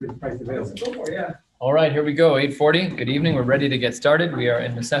All right, here we go, 8:40. Good evening. We're ready to get started. We are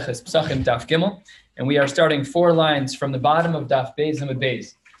in Maseches Pesachim Daf Gimel, and we are starting 4 lines from the bottom of Daf Beis Amud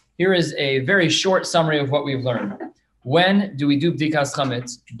Beis. Here is a very short summary of what we've learned. When do we do Bdikas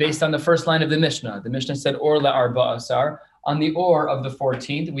Chametz? Based on the first line of the Mishnah. The Mishnah said, Or la'arba asar. On the or of the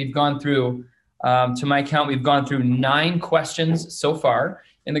 14th, we've gone through, to my count, we've gone through 9 questions so far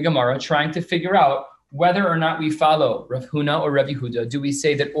in the Gemara, trying to figure out whether or not we follow Rav Huna or Rav Yehuda. Do we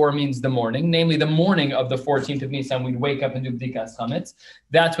say that or means the morning, namely the morning of the 14th of Nisan, we'd wake up and do Bdikas Chametz.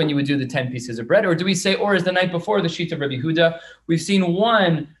 That's when you would do the 10 pieces of bread. Or do we say or is the night before, the sheet of Rav Yehuda? We've seen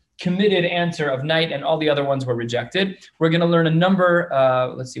one committed answer of night and all the other ones were rejected. We're going to learn a number,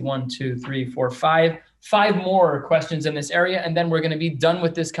 5 more questions in this area, and then we're going to be done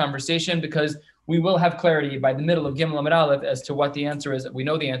with this conversation because we will have clarity by the middle of Gimel Amud Aleph as to what the answer is. We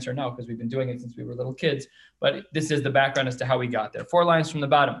know the answer now because we've been doing it since we were little kids, but this is the background as to how we got there. 4 lines from the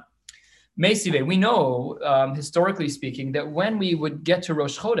bottom. Meisive, we know, historically speaking, that when we would get to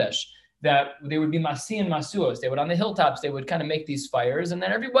Rosh Chodesh, that they would be Masi and Masuos. They would, on the hilltops, they would kind of make these fires, and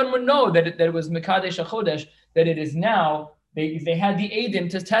then everyone would know that it was Mekadesh HaChodesh, that it is now. They had the Eidim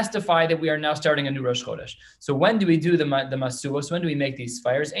to testify that we are now starting a new Rosh Chodesh. So when do we do the Masuos? When do we make these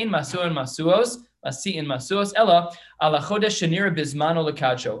fires? Ein Masuo and Masuos, Masi and Masuos, Ella, ala Chodesh Shenira Bismano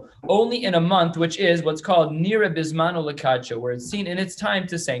Lekacho. Only in a month, which is what's called Nira Bismano Lekacho, where it's seen in its time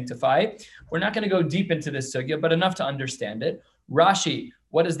to sanctify. We're not going to go deep into this sugya, but enough to understand it. Rashi,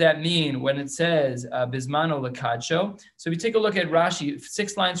 what does that mean when it says Bismano Lekacho? So if you take a look at Rashi,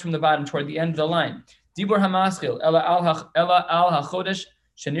 6 lines from the bottom toward the end of the line. Dibur hamaschil ela al hachodesh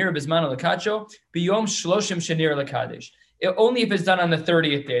shenir bismano lekacho biyom shloshim shenir lekadesh. Only if it's done on the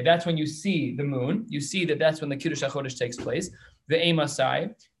 30th day. That's when you see the moon. You see that's when the Kiddush HaChodesh takes place. The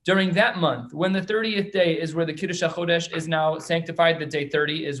Eimasai. During that month, when the 30th day is where the Kiddush HaChodesh is now sanctified, the day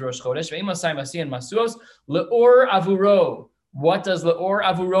 30 is Rosh Chodesh. Eimasai Masi and Masuos leor avuro. What does leor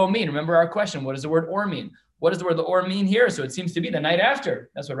avuro mean? Remember our question. What does the word or mean? What does the word or mean here? So it seems to be the night after.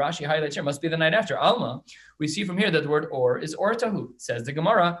 That's what Rashi highlights here. Must be the night after. Alma. We see from here that the word or is ortahu. Says the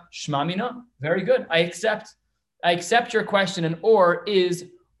Gemara. Shma mina. Very good. I accept your question. And or is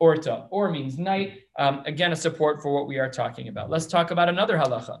orta. Or means night. Again, a support for what we are talking about. Let's talk about another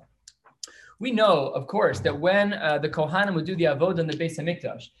halacha. We know, of course, that when the Kohanim would do the avodah in the Beis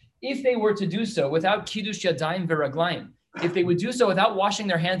Hamikdash, if they were to do so without kiddush yadayim v'raglayim, if they would do so without washing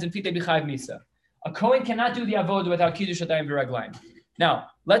their hands and feet, they'd be chayav misa. A Kohen cannot do the avodah without kiddush yadayim v'raglayim. Now,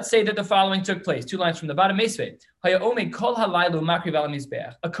 let's say that the following took place. 2 lines from the bottom. Meisvei. Hayaomed kol halaylu makriv al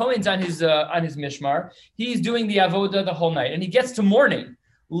mizbeach. A Kohen's on his mishmar. He's doing the avodah the whole night, and he gets to morning.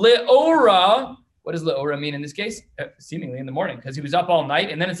 Leora. What does leora mean in this case? Seemingly in the morning, because he was up all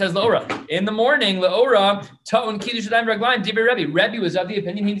night, and then it says leora. In the morning, leora ta'un kiddush yadayim v'raglayim. Divrei Rebbe. Rebbe was of the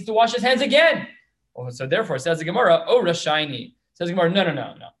opinion he needs to wash his hands again. Oh, so therefore, says the Gemara, ora shiny. Says the Gemara,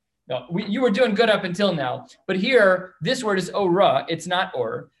 no. No, you were doing good up until now, but here, this word is ora, it's not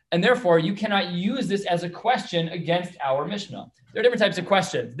or, and therefore you cannot use this as a question against our Mishnah. There are different types of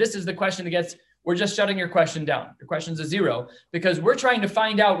questions. This is the question that we're just shutting your question down. Your question's a 0, because we're trying to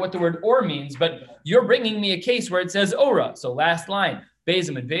find out what the word or means, but you're bringing me a case where it says ora. So last line, Beis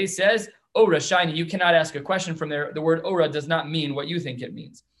Amud Beis says, ora shiny, you cannot ask a question from there. The word ora does not mean what you think it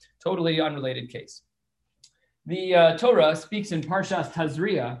means. Totally unrelated case. The Torah speaks in Parshas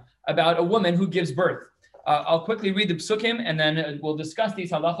Tazria about a woman who gives birth. I'll quickly read the psukim and then we'll discuss these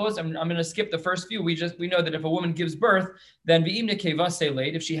halachos. I'm going to skip the first few. We know that if a woman gives birth, then v'imne kevase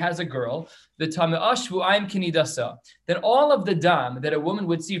late, if she has a girl, the tame'ah shvu'ayim kinidasa, then all of the dam that a woman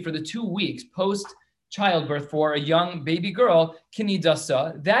would see for the 2 weeks post childbirth for a young baby girl,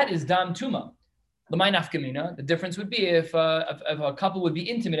 kinidasa, that is dam tuma. The difference would be if a couple would be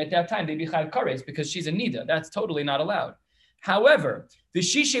intimate at that time, they'd be chayv kares because she's a nida. That's totally not allowed. However, the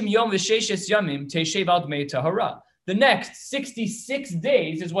next 66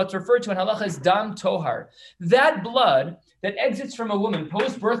 days is what's referred to in halacha as dam tohar. That blood that exits from a woman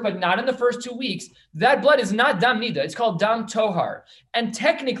post-birth, but not in the first 2 weeks, that blood is not dam nida. It's called dam tohar. And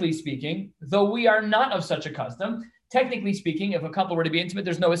technically speaking, though we are not of such a custom, technically speaking, if a couple were to be intimate,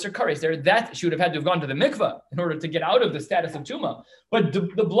 there's no Isser Kares there. That she would have had to have gone to the mikveh in order to get out of the status of Tuma. But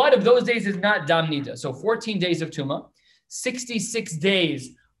the blood of those days is not Dam Nida. So 14 days of Tuma, 66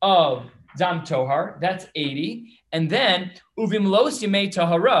 days of Dam Tohar, that's 80. And then, Uvim Los Yemei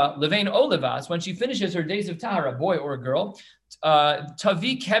Tahara, Levain Olivas, when she finishes her days of Tahara, boy or girl,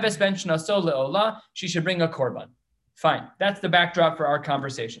 Tavi Keves Ben Shnaso Leola, she should bring a korban. Fine. That's the backdrop for our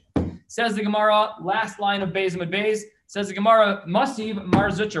conversation. Says the Gemara, last line of Beis Amud Beis, says the Gemara, Masiv Mar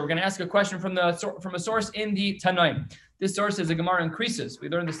Zutra. We're going to ask a question from a source in the Tanoim. This source says the Gemara increases. We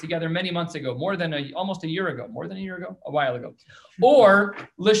learned this together many months ago, almost a year ago, a while ago. Or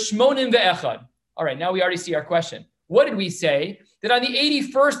l'shmonim ve'echad. All right, now we already see our question. What did we say? That on the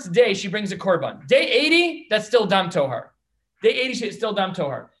 81st day, she brings a korban. Day 80, that's still dam tohar. Day 80 is still dam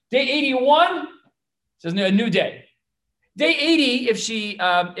tohar. Day 81, it's a new day. Day 80, if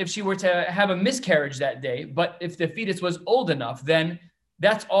she were to have a miscarriage that day, but if the fetus was old enough, then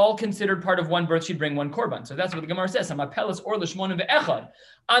that's all considered part of one birth. She'd bring one korban. So that's what the Gemara says. Hamapelas or l'shmonim ve'echad.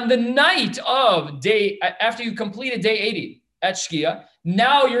 On the night of after you completed day 80 at Shkia,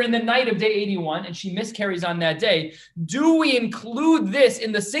 now you're in the night of day 81, and she miscarries on that day. Do we include this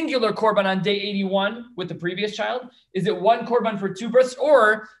in the singular korban on day 81 with the previous child? Is it one korban for two births?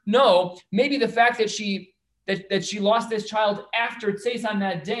 Or no, maybe the fact that she lost this child after Tzeis on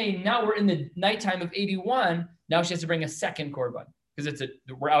that day, now we're in the nighttime of 81, now she has to bring a second korban, because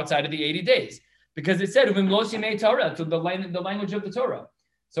we're outside of the 80 days. Because it said, to the language of the Torah.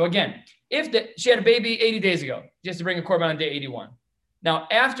 So again, she had a baby 80 days ago, she has to bring a korban on day 81. Now,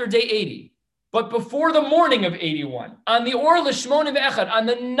 after day 80, but before the morning of 81, on the Or L'Shmonim Ve'echad, on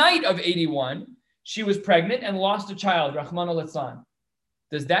the night of 81, she was pregnant and lost a child, Rachmana Litzlan.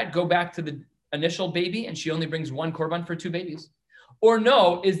 Does that go back to the initial baby and she only brings one korban for two babies? Or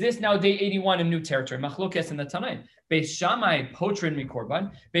no, is this now day 81 in new territory? Machlokes in the Tanaim. Beis Shammai potrin mi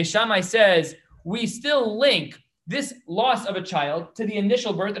korban. Beis Shammai says we still link this loss of a child to the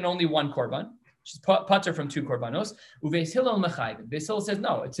initial birth and only one korban. She's pater from two korbanos. Uveis Hillel mechayv. Beis Hillel says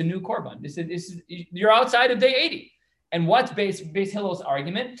no, it's a new korban. This is you're outside of day 80. And what's Beis Hillel's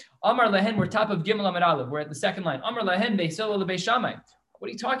argument? Amar lahen, we're top of Gimel Amud Aleph. We're at the second line. Amar lahen Beis Hillel leBeis Shammai. What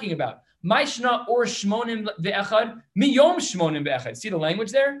are you talking about? Maishna or shmonim ve'echad miyom shmonim ve'echad. See the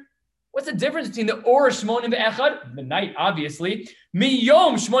language there? What's the difference between the or shmonim ve'echad, the night, obviously,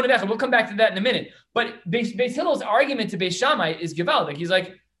 miyom shmonim ve'echad? We'll come back to that in a minute. But Beis Hillel's argument to Beis Shammai is gewaldig. He's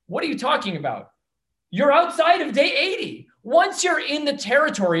like, what are you talking about? You're outside of day 80. Once you're in the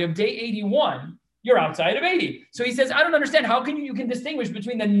territory of day 81, you're outside of 80. So he says, I don't understand. How can you can distinguish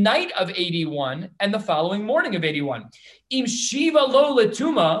between the night of 81 and the following morning of 81? Im shiva lo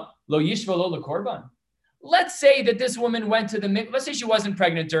letuma lo yishva lo lekorban. Let's say that this woman went to let's say she wasn't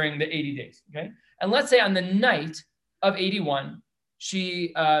pregnant during the 80 days, okay? And let's say on the night of 81,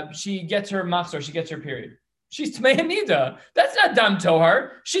 she gets her machzor, she gets her period. She's Tmei Nida. That's not Dam Tohar.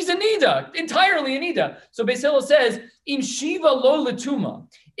 She's a Nida, entirely a Nida. So Beis Hillel says, Im Shiva lo letuma.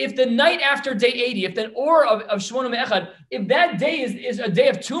 If the night after day 80, if the or of Shmonim Echad, if that day is a day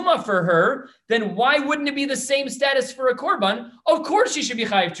of Tuma for her, then why wouldn't it be the same status for a Korban? Of course she should be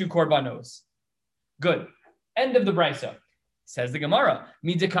chayiv two Korbanos. Good. End of the Brisa. Says the Gemara,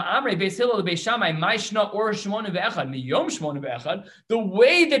 Midika Amre Beis Hillel Beis Shammai Maishna or Shmonim Echad Miyom Shmonim Echad. The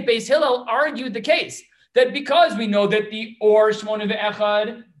way that Beis Hillel argued the case, that because we know that the or Shmonim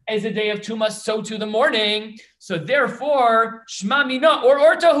Echad is a day of Tuma, so to the morning. So therefore, Shma Mina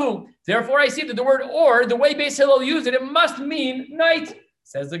or Tahu. Therefore, I see that the word or, the way Beis Hillel used it, it must mean night.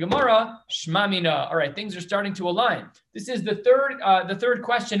 Says the Gemara, Shma Mina. All right, things are starting to align. This is the third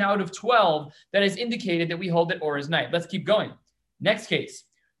question out of 12 that has indicated that we hold that or is night. Let's keep going. Next case.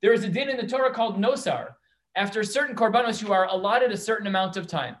 There is a din in the Torah called Nosar. After certain korbanos, you are allotted a certain amount of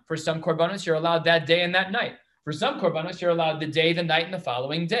time. For some korbanos, you're allowed that day and that night. For some korbanos, you're allowed the day, the night, and the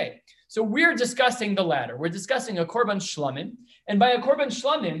following day. So we're discussing the latter. We're discussing a korban shlamim. And by a korban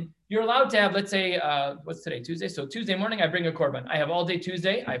shlamim, you're allowed to have, let's say, what's today, Tuesday? So Tuesday morning, I bring a korban. I have all day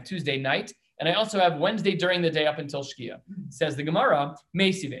Tuesday. I have Tuesday night. And I also have Wednesday during the day up until Shkia. Says the Gemara,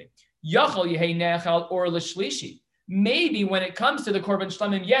 Meisive. Yachal yehei ne'echal or l'shlishi. Maybe when it comes to the korban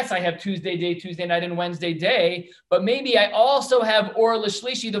shlamim, yes, I have Tuesday day, Tuesday night, and Wednesday day. But maybe I also have or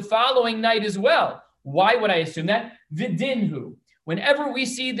l'shlishi the following night as well. Why would I assume that? Vidinhu. Whenever we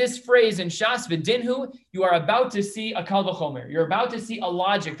see this phrase in Shas, Vidinhu, you are about to see a kal v'chomer. You're about to see a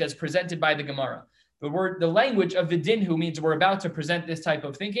logic that's presented by the Gemara. The language of Vidinhu means we're about to present this type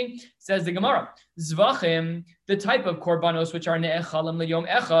of thinking. Says the Gemara, Zvachim, the type of korbanos which are ne'echalim l'yom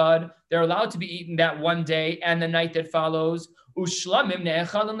echad, they're allowed to be eaten that one day and the night that follows. Ushlamim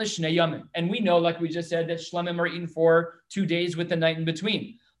ne'echalim l'shnei yamim. And we know, like we just said, that shlamim are eaten for 2 days with the night in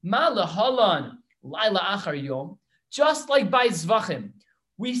between. Ma lahalan Laila achar yom, just like by zvachim,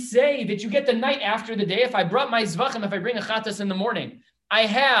 we say that you get the night after the day. If I brought my zvachim, if I bring a chatas in the morning, I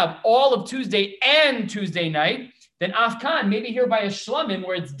have all of Tuesday and Tuesday night. Then afkan, maybe here by a shlamim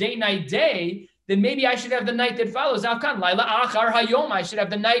where it's day, night, day, then maybe I should have the night that follows. Afkan, Laila achar hayom, I should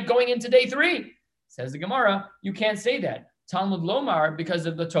have the night going into day 3. Says the Gemara, you can't say that. Talmud Lomar, because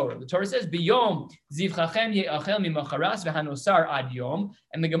of the Torah. The Torah says, Biyom zivchachem ye'achel mimacharas v'hanosar ad yom.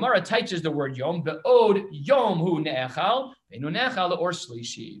 And the Gemara teaches the word yom, be'od yom hu ne'echal, ve'nu ne'echal or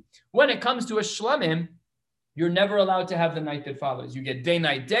shlishi. When it comes to a shlamim, you're never allowed to have the night that follows. You get day,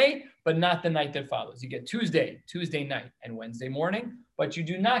 night, day, but not the night that follows. You get Tuesday night, and Wednesday morning, but you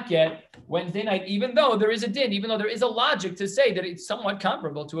do not get Wednesday night, even though there is a din, even though there is a logic to say that it's somewhat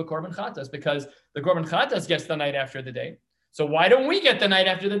comparable to a Korban Chatas, because the Korban Chatas gets the night after the day. So why don't we get the night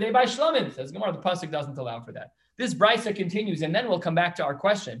after the day by Shlamim? Says Gemara, the pasuk doesn't allow for that. This brisa continues, and then we'll come back to our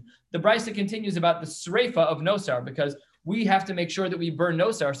question. The brisa continues about the sreifa of nosar, because we have to make sure that we burn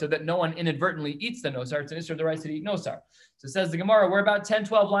nosar so that no one inadvertently eats the nosar. It's an issur d'oraisa to eat nosar. So says the Gemara, we're about 10,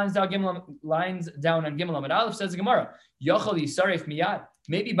 12 lines down on Gimel Amud Aleph. Says the Gemara, Yochel yisaref miyad.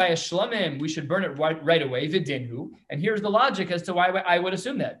 Maybe by a shlamim we should burn it right away. Vidinhu. And here's the logic as to why I would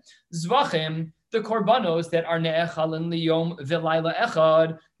assume that. Zvachim, the korbanos that are ne'echalin liyom v'layla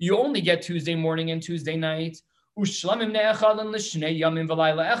echad, you only get Tuesday morning and Tuesday night. Ushlamim ne'echalin l'shnei yamim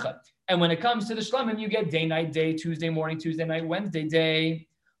v'layla echad. And when it comes to the shlamim, you get day, night, day, Tuesday morning, Tuesday night, Wednesday day.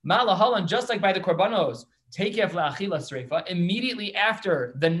 Malahalan, just like by the korbanos, takef la'achila sreifa, immediately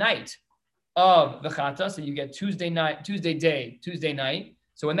after the night of the chata, so you get Tuesday night, Tuesday day, Tuesday night.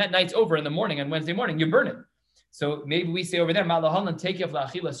 So when that night's over in the morning, on Wednesday morning, you burn it. So maybe we say over there, malahalan takef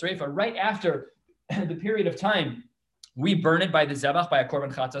la'achila sreifa, right after the period of time, we burn it by the zebach, by a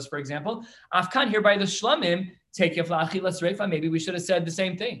korban chatas, for example. Afkan here by the shlamim, takef la'achila sreifa, maybe we should have said the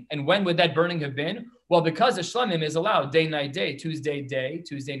same thing. And when would that burning have been? Well, because the shlamim is allowed day, night, day, Tuesday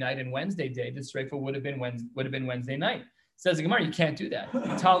night, and Wednesday day, the sreifa would have been Wednesday night. Says the Gemara, you can't do that.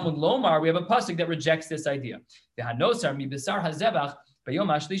 Talmud Lomar, we have a pasuk that rejects this idea. V'hanosar mi b'sar hazebach b'yom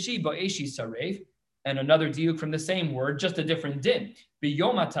hashlishi bo'eshi sarev. And another diuk from the same word, just a different din.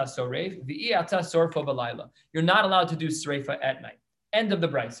 You're not allowed to do sreifa at night. End of the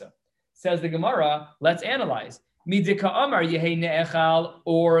brisa. Says the Gemara, let's analyze. Or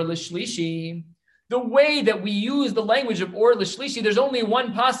l'shlishi. The way that we use the language of or l'shlishi, there's only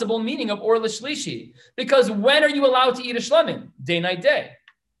one possible meaning of or l'shlishi. Because when are you allowed to eat a shlamim? Day, night, day.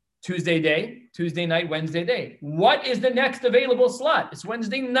 Tuesday night, Wednesday day. What is the next available slot? It's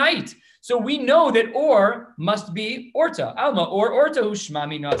Wednesday night. So we know that or must be orta. Alma, or orta hu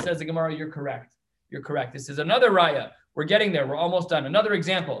shmamina. Says the Gemara, you're correct. You're correct. This is another raya. We're getting there. We're almost done. Another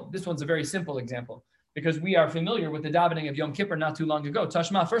example. This one's a very simple example because we are familiar with the davening of Yom Kippur not too long ago.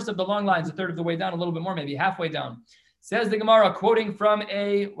 Tashma, first of the long lines, a third of the way down, a little bit more, maybe halfway down. Says the Gemara, quoting from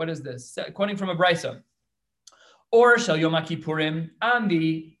Quoting from a brisa. Or shel Yom Kippurim on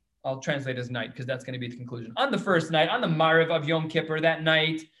the, I'll translate as night because that's going to be the conclusion. On the first night, on the Mariv of Yom Kippur, that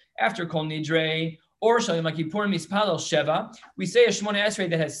night, after Kol Nidre, or Shal Yom Kippur Mispalel Sheva, we say a Shmona Esrei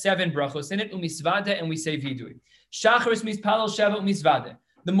that has 7 brachos in it, umisvade, and we say vidui. Shacharis Mispalel Sheva umisvade.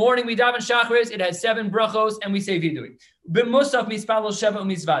 The morning we daven Shacharis, it has 7 brachos, and we say vidui. B'musaf Mispalel Sheva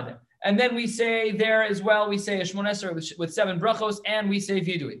umisvade. And then we say there as well, we say a Shmona Esrei with 7 brachos, and we say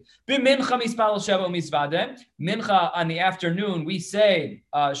vidui. B'mincha Mispalel Sheva umisvade. Mincha on the afternoon, we say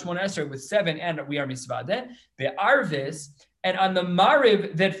Shmona Esrei with 7, and we are misvade. Be'arvis, and on the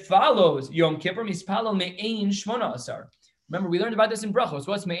Mariv that follows Yom Kippur, mispalel me'ein shmona asar. Remember, we learned about this in Brachos.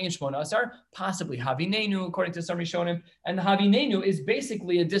 What's me'ein shmona asar? Possibly Havinenu, according to some Rishonim. And the Havinenu is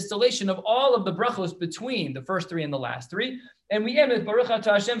basically a distillation of all of the Brachos between the first 3 and the last 3. And we end with Baruch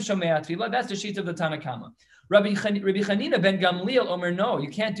Atah Hashem Shomei Tefillah. That's the sheet of the Tanakama. Rabbi Chanina ben Gamliel Omer, no, you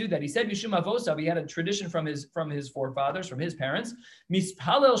can't do that. He said Yishum Avosav. He had a tradition from his forefathers, from his parents.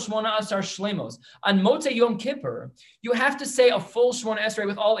 Mispalel Shmona Asar Shlemos. On Motzei Yom Kippur, you have to say a full Shmona Esrei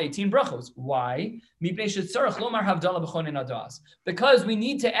with all 18 brachos. Why? Because we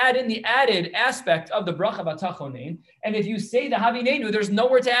need to add in the added aspect of the bracha b'tachonin. And if you say the Havinenu, there's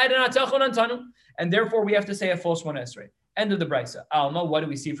nowhere to add in atachon antanu, and therefore we have to say a full Shmona Esrei. End of the brisa. Alma, what do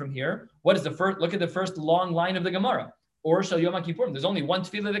we see from here? What is the first? Look at the first long line of the Gemara. Or Shal Yom Kippurim. There's only one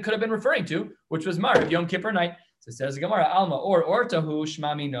tefillah that could have been referring to, which was Mariv, Yom Kippur night. So it says the Gemara, Alma, or Tahu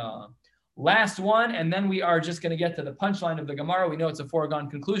Shmamina. Last one, and then we are just going to get to the punchline of the Gemara. We know it's a foregone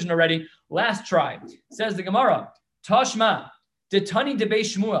conclusion already. Last try. Says the Gemara, Tashma, Detani Debe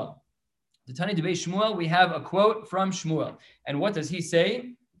Shmuel. Detani Debe Shmuel, we have a quote from Shmuel. And what does he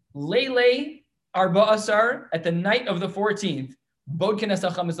say? Lele Arba Asar, at the night of the 14th, Bodkin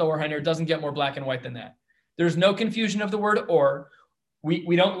Esacham Zohar doesn't get more black and white than that. There's no confusion of the word or.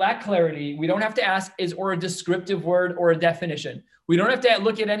 We don't lack clarity. We don't have to ask, is or a descriptive word or a definition? We don't have to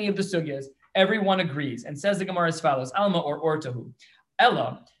look at any of the sugyas. Everyone agrees. And says the Gemara as follows, Alma or Tahu.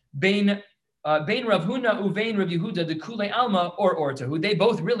 Ella, Bain Rav Huna uvein Rav Yehuda de Kule Alma or Tahu. They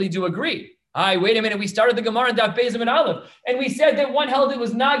both really do agree. Wait a minute. We started the Gemara in Daf Beis and Aleph, and we said that one held it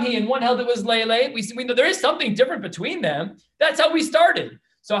was Nagi and one held it was Lele. We know there is something different between them. That's how we started.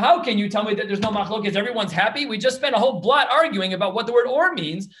 So how can you tell me that there's no machlokes? Everyone's happy? We just spent a whole blot arguing about what the word or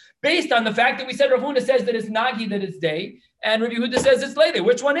means based on the fact that we said Rav Huna says that it's Nagi, that it's day, and Rabbi Yehuda says it's Lele.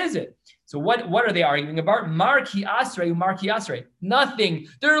 Which one is it? So what are they arguing about? Marki Asre. Nothing.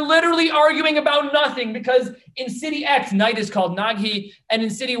 They're literally arguing about nothing because in city X, night is called Nagi, and in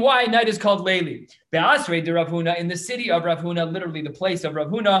city Y, night is called Leili. Be'asre de Rav Huna, in the city of Rav Huna, literally the place of Rav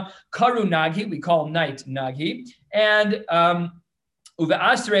Huna, Karu Nagi, we call night Nagi, and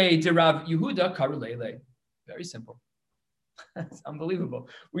Uve'asre de Rav Yehuda, Karu Leile. Very simple. That's unbelievable.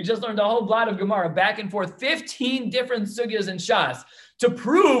 We just learned a whole lot of Gemara back and forth, 15 different sugyas in Shas to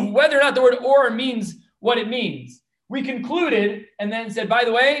prove whether or not the word or means what it means. We concluded and then said, by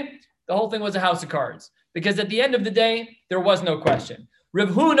the way, the whole thing was a house of cards because at the end of the day, there was no question. Rav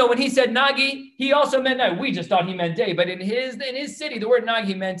Huna, when he said Nagi, he also meant night. We just thought he meant day, but in his city, the word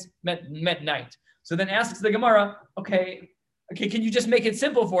Nagi meant night. So then asks the Gemara, okay, can you just make it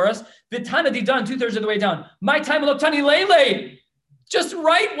simple for us? Vitana di done, 2/3 of the way down. My time Tani Lele. Just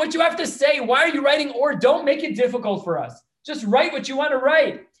write what you have to say. Why are you writing or? Don't make it difficult for us. Just write what you want to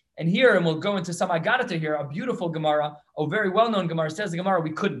write. And here, and we'll go into some Agadata here, a beautiful Gemara, a very well-known Gemara, says the Gemara,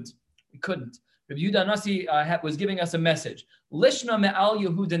 we couldn't. Rabbi Yehuda Nasi was giving us a message. Lishna me'al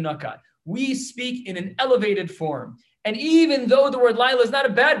Yehuda nakat. We speak in an elevated form. And even though the word Laila is not a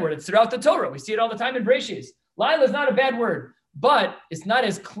bad word, it's throughout the Torah. We see it all the time in Breshis. Laila is not a bad word. But it's not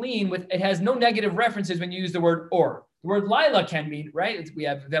as clean it has no negative references when you use the word or. The word Laila can mean, right? We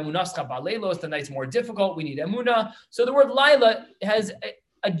have Vemunascha Baleilos, the night's more difficult. We need Emunah. So the word Laila has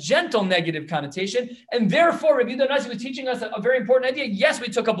a gentle negative connotation. And therefore, Rabbi Yehuda Nasi was teaching us a very important idea. Yes, we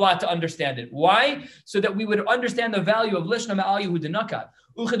took a blot to understand it. Why? So that we would understand the value of Lishna Ma'al Yehuda Nakat.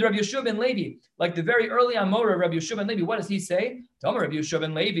 Uchad Rabbi Yeshua ben Levi, like the very early Amora, Rabbi Yeshua ben Levi, what does he say? Tamar Rabbi Yeshua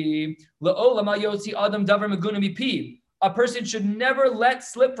ben Levi, La'olam Yotzi Adam Davar Meguna Mipi. A person should never let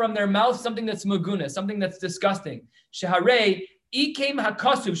slip from their mouth something that's maguna, something that's disgusting. Sheharei ikem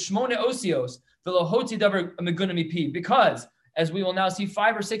hakasuv shmone osios v'lohoti davar meguna mipi. Because, as we will now see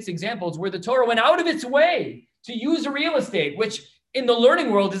 5 or 6 examples where the Torah went out of its way to use real estate, which in the learning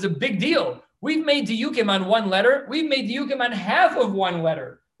world is a big deal. We've made diyukim on one letter. We've made diyukim on half of one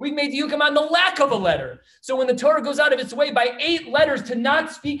letter. We've made diyukim on the lack of a letter. So when the Torah goes out of its way by 8 letters to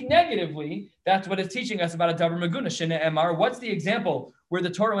not speak negatively, that's what it's teaching us about a davar meguna. Shene emar. What's the example where the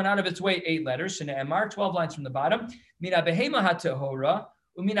Torah went out of its way 8 letters? Shene emar, 12 lines from the bottom. Mina behema hatehora.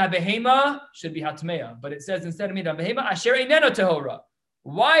 Umina behema should be hatmeya, but it says instead of mina behema asher einena tehora.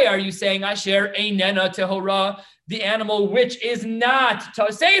 Why are you saying asher einena tehora? The animal which is not.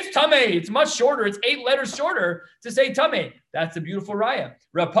 Say it's tameh. It's much shorter. It's 8 letters shorter to say tameh. That's a beautiful raya.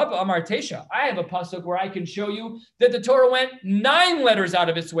 Rav Papa Amar Tesha. I have a pasuk where I can show you that the Torah went 9 letters out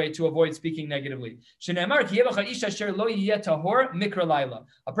of its way to avoid speaking negatively. A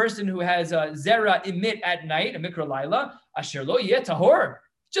person who has a zera emit at night, a mikra laila, asher lo yeh tahor.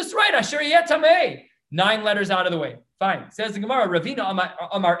 Just right, asher yeh tameh. 9 letters out of the way. Fine. Says the Gemara, Ravina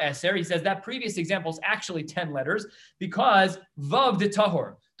Amar Eser. He says that previous example is actually 10 letters because vav de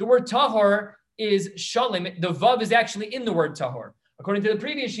tahor. The word tahor is shalim. The vav is actually in the word tahor. According to the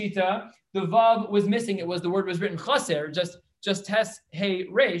previous shita, the vav was missing. The word was written chaser, just tes hey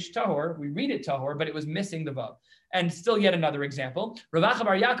reish tahor. We read it tahor, but it was missing the vav. And still yet another example. Rav Acha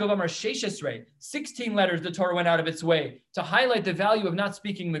bar Yaakov Amar Sheshesrei. 16 letters the Torah went out of its way to highlight the value of not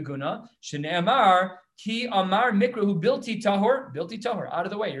speaking meguna. Shnei Amar Ki Amar Mikra who bilti tahor out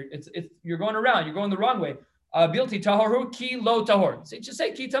of the way. You're going around. You're going the wrong way. Bilti tahoru ki lo tahor. So just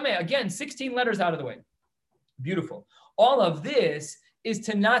say ki tameh. Again, 16 letters out of the way. Beautiful. All of this is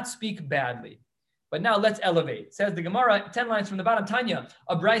to not speak badly. But now let's elevate. Says the Gemara, 10 lines from the bottom. Tanya,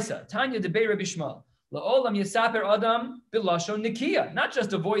 Abraisa. Tanya debei Rabbi Shmuel. La'olam yasaper adam b'lashon nikiya. Not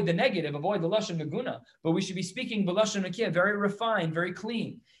just avoid the negative, avoid the lashon meguna, but we should be speaking b'lashon nikiya, very refined, very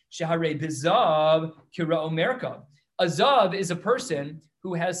clean. Sheharei bizav kira'o merkav. A zav is a person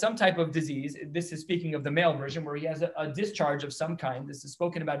who has some type of disease. This is speaking of the male version, where he has a discharge of some kind. This is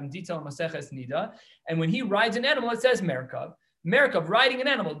spoken about in detail in Maseches Nida. And when he rides an animal, it says merkav. Merkav, riding an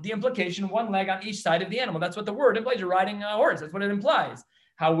animal. The implication, 1 leg on each side of the animal. That's what the word implies. You're riding a horse. That's what it implies.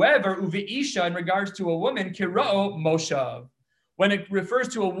 However, uveisha, in regards to a woman, kira'o moshav. When it refers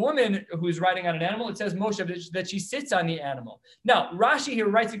to a woman who's riding on an animal, it says moshav, that she sits on the animal. Now, Rashi here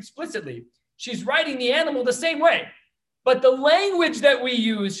writes explicitly, she's riding the animal the same way. But the language that we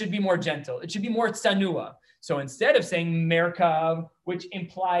use should be more gentle. It should be more tsanua. So instead of saying merkav, which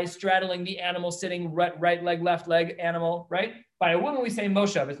implies straddling the animal, sitting right leg, left leg, animal, right? By a woman, we say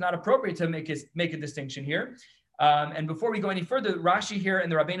moshav. It's not appropriate to make a distinction here. And before we go any further, Rashi here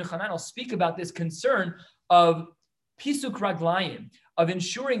and the Rabbeinu Hanan will speak about this concern of pisuk raglayim, of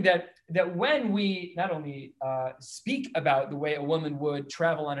ensuring that when we not only speak about the way a woman would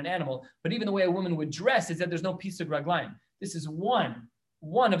travel on an animal, but even the way a woman would dress, is that there's no pisuk raglayim. This is one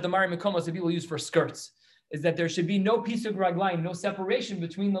of the Mari Mekomos that people use for skirts, is that there should be no pisuk raglayim, no separation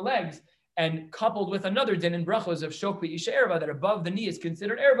between the legs, and coupled with another din in brachos of shokbi isha erva, that above the knee is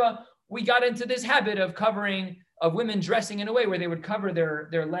considered erva. We got into this habit of women dressing in a way where they would cover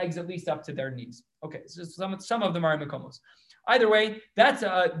their legs at least up to their knees. Okay, so some of them are mekomos. Either way, that's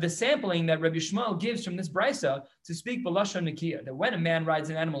the sampling that Rabbi Shmuel gives from this brisa to speak b'lashon nekiya, that when a man rides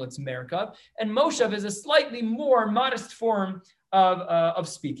an animal, it's merkav, and moshav is a slightly more modest form of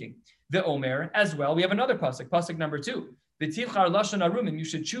speaking. The Omer as well. We have another pasuk number 2. V'tivchar lashon arumim. You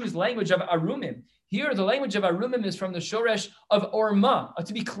should choose language of arumim. Here, the language of arumim is from the shoresh of orma,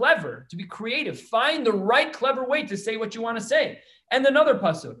 to be clever, to be creative. Find the right clever way to say what you want to say. And another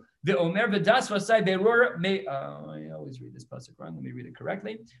pasuk, the Omer v'das vasai berur. I always read this pasuk wrong. Let me read it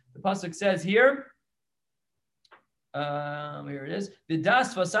correctly. The pasuk says here. Here it is.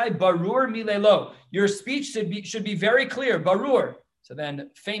 V'das vasai barur milelo. Your speech should be very clear. Barur. So then,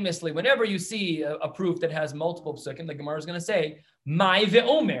 famously, whenever you see a proof that has multiple psukim, the Gemara is going to say, "My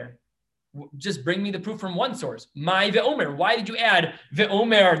ve'omer." Just bring me the proof from one source. My ve'omer. Why did you add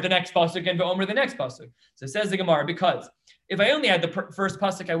ve'omer the next pasuk and ve'omer the next pasuk? So it says the Gemara, because if I only had the first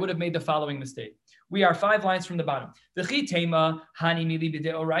pasuk, I would have made the following mistake. We are 5 lines from the bottom. That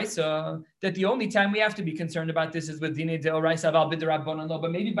the only time we have to be concerned about this is with dinei deoraisa val b'derabbanan lo, but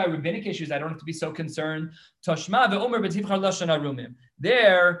maybe by rabbinic issues I don't have to be so concerned. Toshma ve'omer b'tivchar lashon arumim.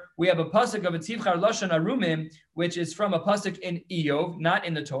 There we have a pasuk of a tivchar lashon arumim, which is from a pasuk in Iyov, not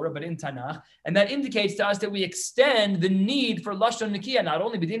in the Torah but in Tanakh, and that indicates to us that we extend the need for lashon nekiya not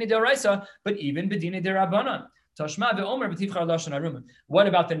only b'dinei deoraisa but even b'dinei derabbanan. What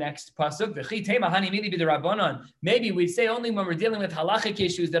about the next pasuk? Maybe we say only when we're dealing with halachic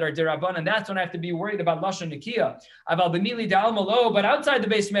issues that are derabanan. That's when I have to be worried about lashon nekiya. But outside the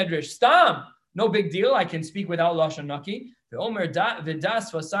base medrash, stam, no big deal. I can speak without lashon naki. You have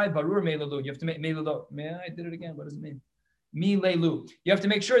to make melulu. I did it again. What does it mean? Milelu. You have to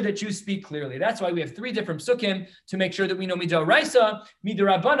make sure that you speak clearly. That's why we have 3 different psukim to make sure that we know midoraisa,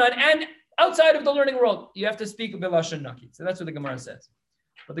 midirabanan, and outside of the learning world, you have to speak b'lashon naki. So that's what the Gemara says.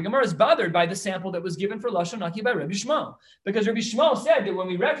 But the Gemara is bothered by the sample that was given for lashon naki by Rabbi Shmuel, because Rabbi Shmuel said that when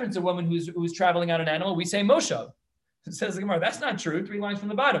we reference a woman who's traveling on an animal, we say moshav. It says the Gemara, that's not true. 3 lines from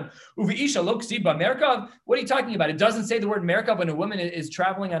the bottom. Uviisha lo ksiba merkav. What are you talking about? It doesn't say the word merkav when a woman is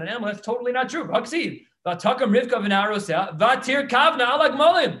traveling on an animal. That's totally not true. Haksiv v'takam rivka v'naroseh v'tir kavna alag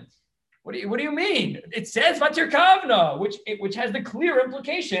molim. What do you mean? It says vatir kavna, which has the clear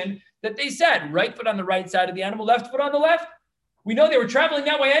implication that they said right foot on the right side of the animal, left foot on the left. We know they were traveling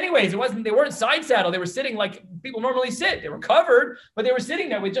that way anyways. They weren't side saddle. They were sitting like people normally sit. They were covered, but they were sitting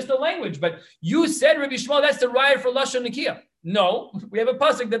there with just the language. But you said, Rabbi Shmuel, that's the riot for lashon nekiya. No, we have a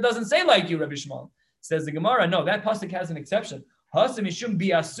pasuk that doesn't say like you, Rabbi Shmuel. Says the Gemara, no, that pasuk has an exception.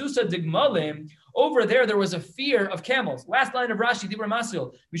 Over there was a fear of camels. Last line of Rashi, Dibra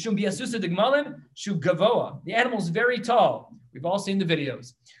Masil. Mishum biasusa digmalim shu gavoa. The animal's very tall. We've all seen the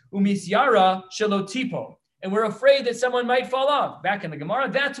videos. Umisyara shalotipo. And we're afraid that someone might fall off. Back in the Gemara,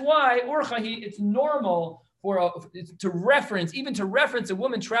 that's why urchahi, it's normal to reference a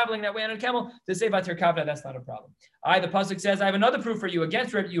woman traveling that way on a camel, to say vatir kavna, that's not a problem. The pasuk says, I have another proof for you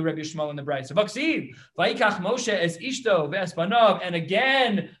against you, Rabbi Shmuel in the Brayso. Vaksiv, vaikach Moshe es ishto ve'espanav, and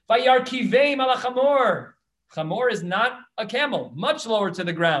again, vayarkiveim ala chamor. Chamor is not a camel, much lower to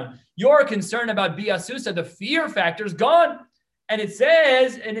the ground. Your concern about biasusa, the fear factor, is gone. And it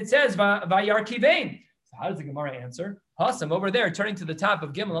says vayarkiveim. So how does the Gemara answer? Hasam over there, turning to the top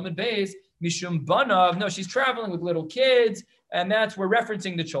of Gimel Amud Beis, Mishum Banav. No, she's traveling with little kids, and that's we're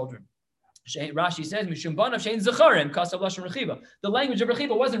referencing the children. Rashi says, Mishum Banav Shein Zacharim, Kasav Lashon Rechiva. The language of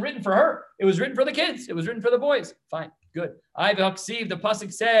Rechiva wasn't written for her. It was written for the kids. It was written for the boys. Fine, good. The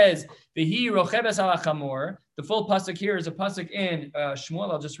pasuk says, V'hi rocheves ala chamor. The full pasuk here is a pasuk in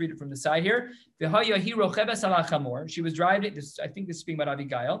Shmuel. I'll just read it from the side here. V'hayahi rocheves ala chamor. She was driving. I think this is speaking about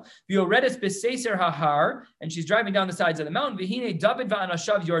Abigail. V'yoredes b'seiser hahar, and she's driving down the sides of the mountain. V'hine David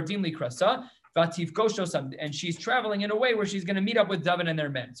va'anashav yordim likrasa. And she's traveling in a way where she's going to meet up with David and their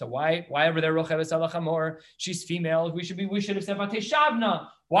men. So why over there rocheves ala chamor? She's female. We should have said vateshavna.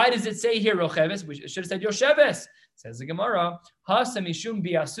 Why does it say here rocheves? We should have said yosheves. Says the Gemara, Hasamishum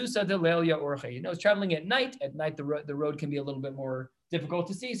biasusa delelia orche. You know, it's traveling at night. At night, the road can be a little bit more difficult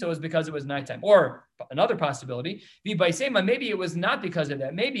to see, so it's because it was nighttime. Or Another possibility, maybe it was not because of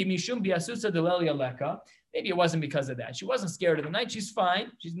that. Maybe mishum biasusa delelia leka. Maybe it wasn't because of that. She wasn't scared of the night. She's fine.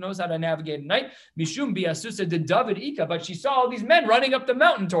 She knows how to navigate at night. Mishum biasusa de David ika, but she saw all these men running up the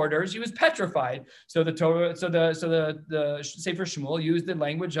mountain toward her. She was petrified. So the Torah, the Sefer Shmuel used the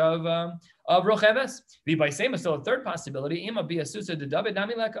language of Rocheves. V'baisema, still a third possibility. Ima biasusa de David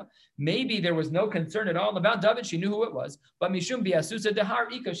namileka. Maybe there was no concern at all about David. She knew who it was. But mishum biasusa de har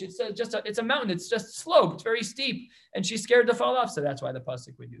ika. It's a mountain. It's just sloped. It's very steep, and she's scared to fall off. So that's why the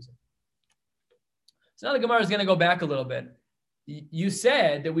pasuk would use it. So now the Gemara is going to go back a little bit. You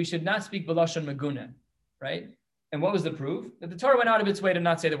said that we should not speak B'lashon Meguna, right? And what was the proof? That the Torah went out of its way to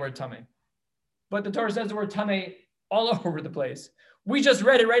not say the word Tameh. But the Torah says the word Tameh all over the place. We just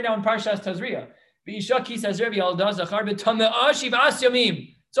read it right now in Parshas Tazria. It's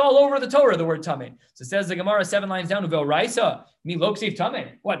all over the Torah, the word Tameh. So it says the Gemara 7 lines down, mi loksiv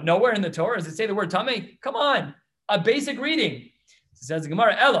Tameh. What, nowhere in the Torah does it say the word Tameh? Come on, a basic reading. So it says the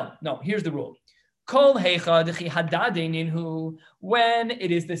Gemara, Ella. No, here's the rule. Kol heicha dechi hadadin, when it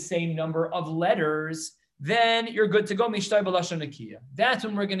is the same number of letters, then you're good to go. Mishtai b'lashon nekiya. That's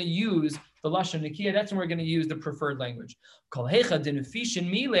when we're going to use the lashon nekiya. That's when we're going to use the preferred language. Kol heicha denufishin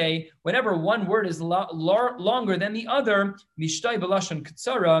mile. Whenever one word is longer than the other, mishtai b'lashon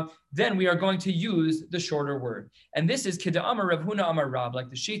katsara, then we are going to use the shorter word. And this is kida amar Rav Huna amar Rab, like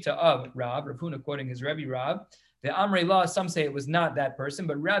the shita of Rav Huna quoting his Rebbe Rav. The Amrei Law, some say it was not that person,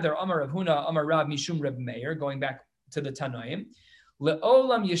 but rather Amar Rav Huna, Amar Rav Mishum Reb Meir, going back to the Tanaim.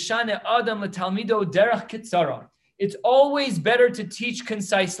 Le'olam yeshane adam letalmido derech kitzara. It's always better to teach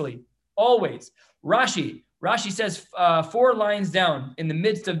concisely. Always. Rashi says 4 lines down in the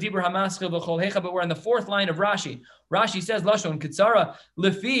midst of Dibur Hamaschil v'chol hecha, but we're on the 4th line of Rashi. Rashi says Lashon kitzara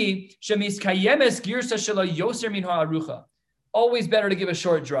lefi shemiskayemes girsa shelo yoser min ha'arucha. Always better to give a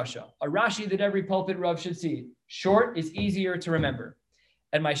short drasha, a Rashi that every pulpit Rav should see. Short is easier to remember.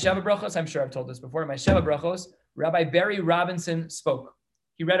 At my Sheva Brachos, I'm sure I've told this before, at my Sheva Brachos, Rabbi Barry Robinson spoke.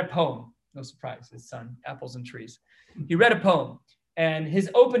 He read a poem. No surprise, his son, Apples and Trees. He read a poem. And his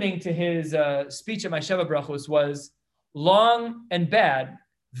opening to his speech at my Sheva Brachos was long and bad,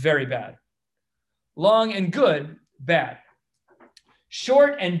 very bad. Long and good, bad.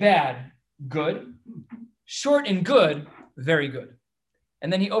 Short and bad, good. Short and good, very good.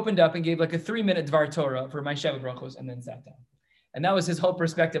 And then he opened up and gave like a 3-minute Dvar Torah for my Sheva Brachos and then sat down. And that was his whole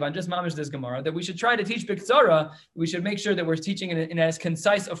perspective on just mamish this Gemara, that we should try to teach B'Ktsara. We should make sure that we're teaching in as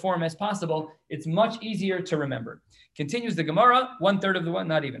concise a form as possible. It's much easier to remember. Continues the Gemara, 1/3 of the one,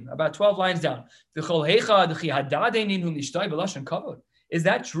 not even, about 12 lines down. Is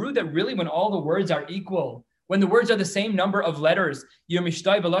that true that really when all the words are equal, when the words are the same number of letters, you're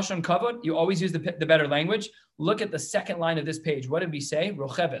mishtai b'lashon kavod, you always use the better language? Look at the 2nd line of this page. What did we say?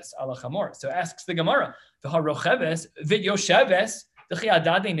 Rocheves ala chamor. So asks the Gemara, v'ha rocheves v'yosheves v'chi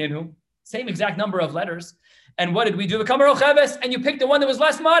adadei ninu. Same exact number of letters. And what did we do? V'kam rocheves, and you picked the one that was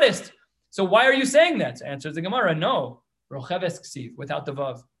less modest. So why are you saying that? So answers the Gemara, no. Rocheves ksiv, without the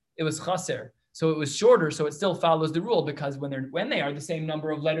vav. It was chaser. So it was shorter, so it still follows the rule, because when they are the same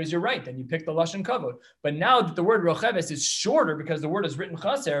number of letters, you're right, then you pick the lashon kavod. But now that the word rocheves is shorter because the word is written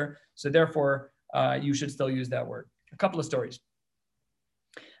chaser, so therefore you should still use that word. A couple of stories.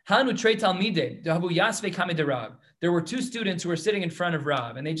 Hanu trei talmidei dehavu yasvei kamei de Rav. There were 2 students who were sitting in front of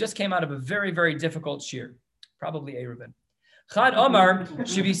Rav, and they just came out of a very, very difficult shir, probably Eruvin. Chad Omar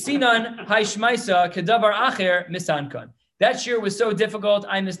shivisinan haishmaisa kedavar acher misankan. That shir was so difficult,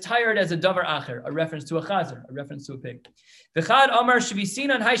 I'm as tired as a davar acher, a reference to a chazer, a reference to a pig. V'chad amar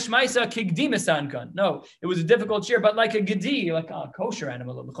shvisinan haishmaisa kigdi misankan. No, it was a difficult shir, but like a gedi, like a kosher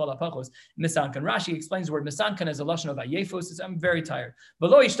animal, l'chol hapachos, misankan. Rashi explains the word misankan as a lashon of ayefos. I'm very tired.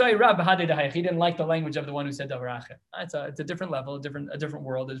 V'lo ishtay rab b'hadei dahayich. He didn't like the language of the one who said davar acher. It's a different level, a different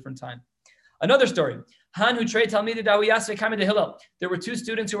world, a different time. Another story. Han hu trei talmidei dahu yasvei kamei de Hillel. There were 2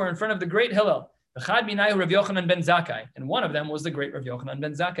 students who were in front of the great Hillel. And one of them was the great Rav Yochanan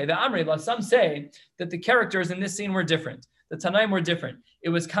ben Zakkai. The Amrei, some say that the characters in this scene were different. The Tanaim were different. It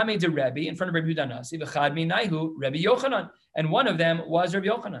was Kamei de Rebbe in front of Rabbi Yehuda Nasi, v'chad minayhu Rabbi Yochanan, and one of them was Rabbi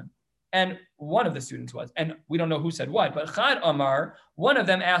Yochanan, and one of the students was, and we don't know who said what, but Chad Amar, one of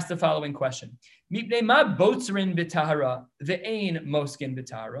them asked the following question: Mipnei ma botzrin b'tahara ve'ein moskin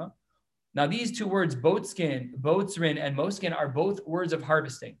b'tahara. Now, these 2 words, boatskin, boatsrin, and moskin, are both words of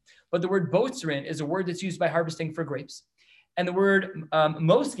harvesting. But the word boatsrin is a word that's used by harvesting for grapes. And the word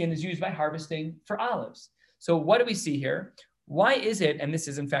moskin is used by harvesting for olives. So what do we see here? Why is it, and this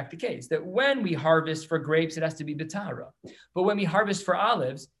is in fact the case, that when we harvest for grapes, it has to be betahara. But when we harvest for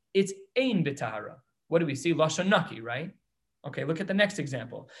olives, it's ein betahara. What do we see? Lashon naki, right? Okay, look at the next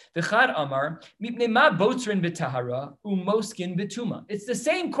example. V'chad amar, mipnei ma botzrin b'tahara umoskin b'tuma. It's the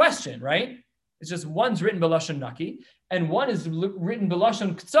same question, right? It's just one's written b'lashon naki and one is written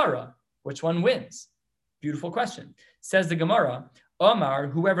b'lashon ktsara. Which one wins? Beautiful question. Says the Gemara, Omar,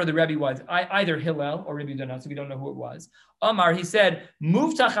 whoever the Rebbe was, either Hillel or Rebbe Donat, so we don't know who it was. Omar, he said,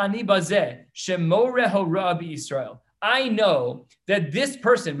 Muftachani bazeh shemore hora b'Yisrael. I know that this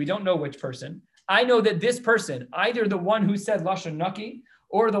person, we don't know which person, I know that this person, either the one who said Lashon Naki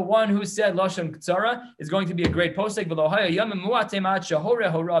or the one who said Lashon Ktsara, is going to be a great posek.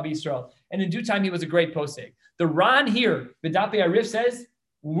 And in due time, he was a great posek. The Ran here, B'Dapei Arif says,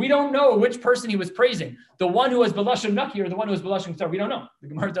 we don't know which person he was praising. The one who was B'Lashon Naki or the one who was B'Lashon Ktsara. We don't know. The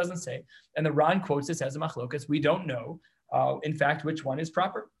Gemara doesn't say. And the Ran quotes this as a machlokas. We don't know, in fact, which one is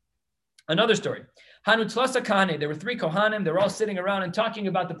proper. Another story. Hanu Tlasa Kahane. There were 3 Kohanim. They were all sitting around and talking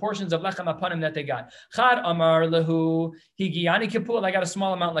about the portions of Lechem Apanim that they got. Chad Amar Lehu Higiyani Kipul. I got a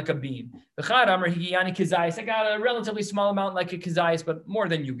small amount like a bean. The Chad Amar Higiyani Kizayis. I got a relatively small amount like a Kizayis, but more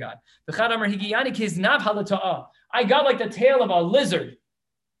than you got. The Chad Amar Higiyani Kiznav Halata'ah. I got like the tail of a lizard.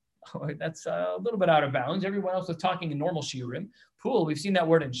 Oh, that's a little bit out of bounds. Everyone else was talking in normal shiurim. Pool, we've seen that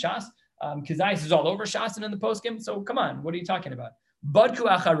word in Shas. Kizayis is all over Shas and in the poskim. So come on, what are you talking about? Badku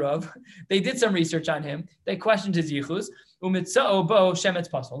Acharov, they did some research on him. They questioned his yichus. Umitzao bo shemetz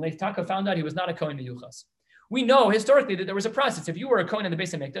pasol. Leitaka found out he was not a kohen yuchas. We know historically that there was a process. If you were a kohen in the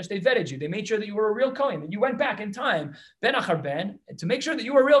Beis HaMikdash, they vetted you. They made sure that you were a real kohen. That you went back in time, ben achar ben, to make sure that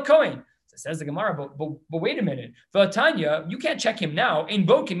you were a real kohen. So says the Gemara, but wait a minute. V'atanya, you can't check him now. In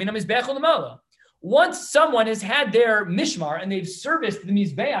bokim minam mizbeach u'lemala. Once someone has had their mishmar and they've serviced the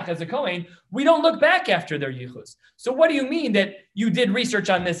mizbeach as a kohen, we don't look back after their yichus. So what do you mean that you did research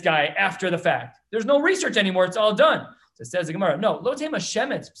on this guy after the fact? There's no research anymore. It's all done. So it says the Gemara, no, lo tema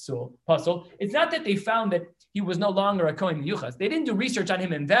shemetz pasul. It's not that they found that he was no longer a kohen yuchas. They didn't do research on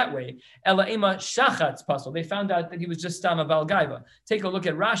him in that way. Ela ema shachatz pasul. They found out that he was just stam aval gaiva. Take a look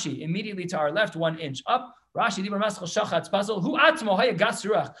at Rashi. Immediately to our left, 1 inch up. Rashi diber maschal shachatz pasul hu atzmo haya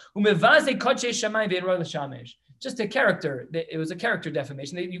gasruach hu mevaze kodshe shamayim ve'roy l'shamesh. Just a character. It was a character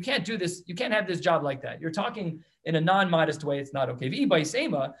defamation. You can't do this. You can't have this job like that. You're talking in a non-modest way. It's not okay.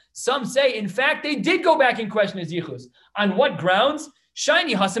 Some say, in fact, they did go back and question his yichus. On what grounds?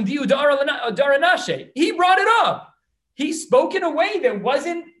 Shiny hasam diu daranashe. He brought it up. He spoke in a way that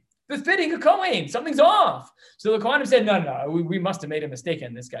wasn't befitting a kohen. Something's off. So the Kohanim said, no, we must have made a mistake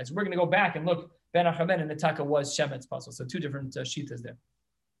in this guy. So we're going to go back and look. Ben Achaben and the Taka was Shemetz Pasul. So 2 different shitas there.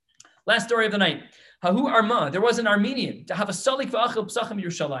 Last story of the night. Hahu Arma. There was an Armenian to have a Salik v'achil psachim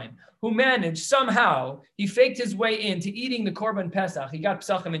Yerushalayim who managed somehow, he faked his way into eating the Korban Pesach. He got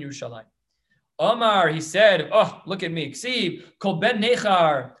psachim in Yerushalayim. Omar, he said, oh, look at me. Ksiv, kol ben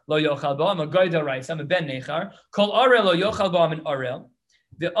nechar lo yochal bo. I'm a goydel rice. I'm a ben nechar. Kol arel lo yochal bo. I'm an arel.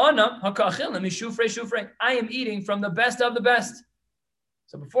 The ana hakachil mishufrei shufrei. I am eating from the best of the best.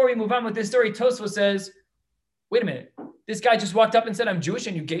 So before we move on with this story, Tosfos says, wait a minute. This guy just walked up and said, I'm Jewish,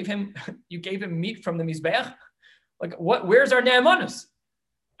 and you gave him meat from the Mizbeach? Like, what? Where's our ne'emanus?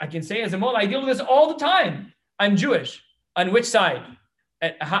 I can say as a mullah, I deal with this all the time. I'm Jewish. On which side?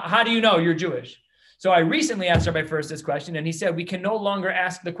 How do you know you're Jewish? So I recently asked Rabbi First this question, and he said, we can no longer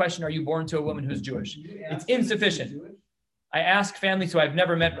ask the question, are you born to a woman who's Jewish? It's insufficient. I ask families who I've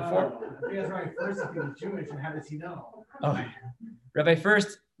never met before. Rabbi First, if he was Jewish, and how does he know? Oh, Rabbi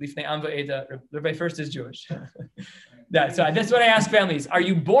First, Rabbi First is Jewish. So that's what I ask families. Are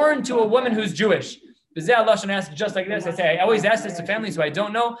you born to a woman who's Jewish? I ask just like this. I always ask this to families who I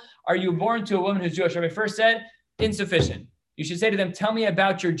don't know. Are you born to a woman who's Jewish? Rabbi First said, insufficient. You should say to them, tell me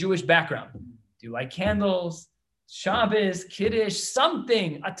about your Jewish background. Do you like candles, Shabbos, Kiddush,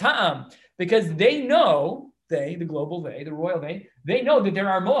 something, a ta'am? Because they know, the global the royal they know that there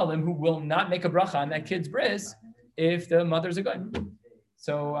are mo'alim who will not make a bracha on that kid's bris if the mother's a good.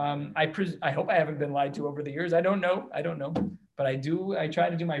 So I hope I haven't been lied to over the years. I don't know, but I try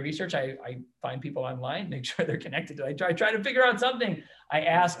to do my research. I find people online, make sure they're connected to. I try to figure out something. I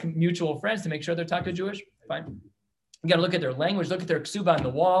ask mutual friends to make sure they're Taka Jewish. Fine. You got to look at their language, look at their ksuba on the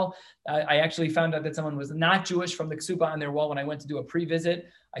wall. I actually found out that someone was not Jewish from the ksuba on their wall when I went to do a pre-visit.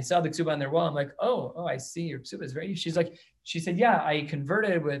 I saw the ksuba on their wall. I'm like, oh, I see your ksuba is very. She said, yeah, I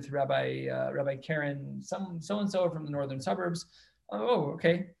converted with Rabbi Karen, so-and-so from the northern suburbs. Oh,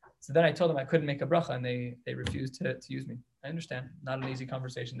 okay. So then I told them I couldn't make a bracha, and they refused to use me. I understand. Not an easy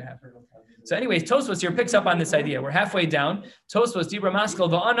conversation to have. So anyways, Tosfos here picks up on this idea. We're halfway down. Tosfos, Dibra Maskal,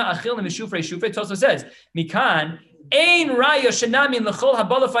 Va'ana Achil Mishufrei Shufrei. Tosfos says, Mikan, Ein Raya Shenamin L'chol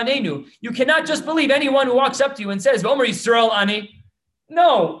Habala Fanenu. You cannot just believe anyone who walks up to you and says, V'omer Yisrael Ani.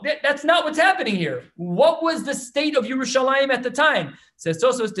 No, that's not what's happening here. What was the state of Yerushalayim at the time? Says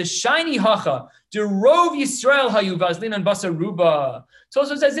Tosfos, the shiny hacha, the rov Yisrael hayu vazlin and basaruba.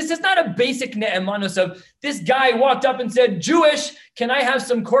 Tosfos says this is not a basic ne'emanus of this guy walked up and said, Jewish, can I have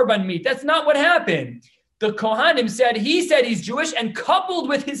some korban meat? That's not what happened. The Kohanim said he's Jewish, and coupled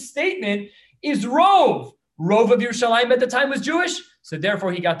with his statement is rov. Rov of Yerushalayim at the time was Jewish, so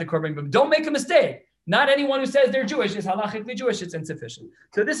therefore he got the korban. But don't make a mistake. Not anyone who says they're Jewish is halachically Jewish. It's insufficient.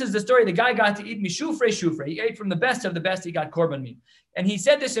 So this is the story. The guy got to eat mishufrei shufrei. He ate from the best of the best. He got korban meat. And he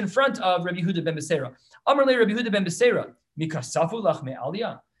said this in front of Rabbi Yehuda ben Beseira. Amar le Rabbi Yehuda ben Beseira, mikasafu lach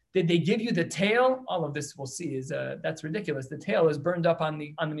me'aliyah. Did they give you the tail? All of this we'll see is that's ridiculous. The tail is burned up on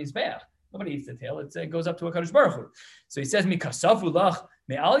the mizbeach. Nobody eats the tail. It goes up to a Kadosh Baruch Hu. So he says, mikasafu lach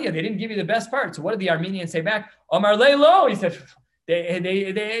me'aliyah. They didn't give you the best part. So what did the Armenians say back? Amar le lo. He said, they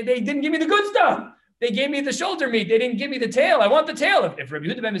didn't give me the good stuff. They gave me the shoulder meat. They didn't give me the tail. I want the tail. If Rabbi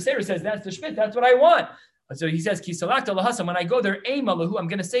Yehuda ben Beseira says that's the shmit, that's what I want. So he says, Ki salakta lahasam. When I go there, I'm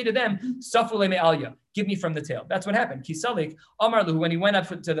going to say to them, Safule me'alya. Give me from the tail. That's what happened. Ki salik amar lahu. When he went up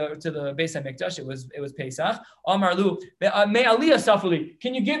to the Beis HaMikdash, it was Pesach. Amar lahu me'aliyah safuli.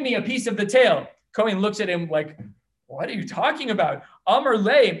 Can you give me a piece of the tail? Kohen looks at him like, what are you talking about? Amar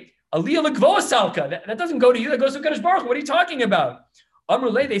le aliyah l'gvo salka. That doesn't go to you. That goes to Kadosh Baruch Hu. What are you talking about?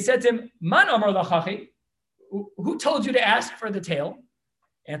 Amrulay, they said to him, Man Amar Lachachi, who told you to ask for the tail?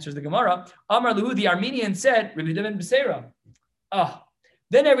 Answers the Gemara. Amar Lahu, the Armenian said, Rabbi Yehuda ben Beseira.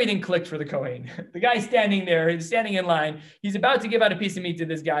 Then everything clicked for the Kohen. The guy's standing there, he's standing in line. He's about to give out a piece of meat to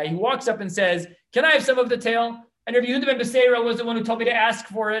this guy. He walks up and says, can I have some of the tail? And Rabbi Yehuda ben Beseira was the one who told me to ask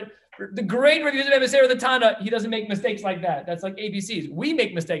for it. The great Rabbi Yehuda ben Beseira, the Tana, he doesn't make mistakes like that. That's like ABCs. We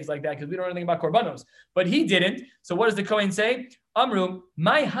make mistakes like that because we don't know anything about korbanos. But he didn't. So what does the Kohen say? Amru,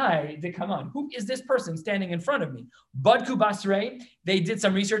 my high, come on. Who is this person standing in front of me? Badku Basrei, they did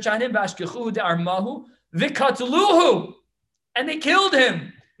some research on him. Bashkichu de Armahu, Vikatluhu, and they killed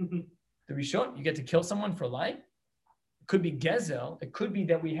him. The Rishon, you get to kill someone for life? It could be Gezel. It could be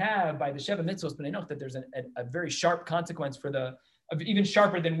that we have by the Sheva Mitzvos B'nai Noach that there's a very sharp consequence for even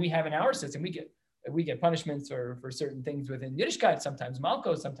sharper than we have in our system. We get punishments for certain things within Yiddishkeit, sometimes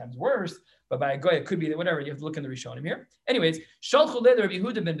Malko, sometimes worse, but by a Goy, it could be that whatever, you have to look in the Rishonim here. Anyways, Shalchu le Rabbi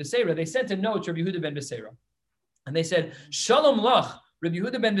Yehuda ben Beseira, they sent a note to Rabbi Yehuda ben Beseira. And they said, Shalom lach, Rabbi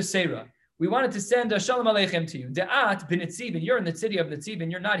Yehuda ben Beseira. We wanted to send a Shalom Aleichem to you. De'at b'Nitzivin, you're in the city of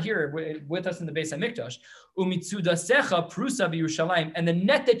Nitzivin, you're not here with us in the Beis HaMikdash. Umitzudasecha prusa b'Yerushalayim, and the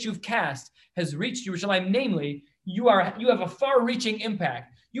net that you've cast has reached Yerushalayim, namely, you have a far-reaching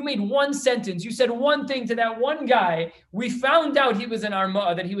impact. You made one sentence. You said one thing to that one guy. We found out that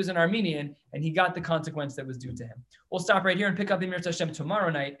he was an Armenian, and he got the consequence that was due to him. We'll stop right here and pick up Emir Tashem tomorrow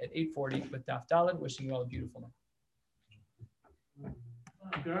night at 8:40 with Daf Dalet. Wishing you all a beautiful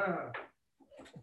night.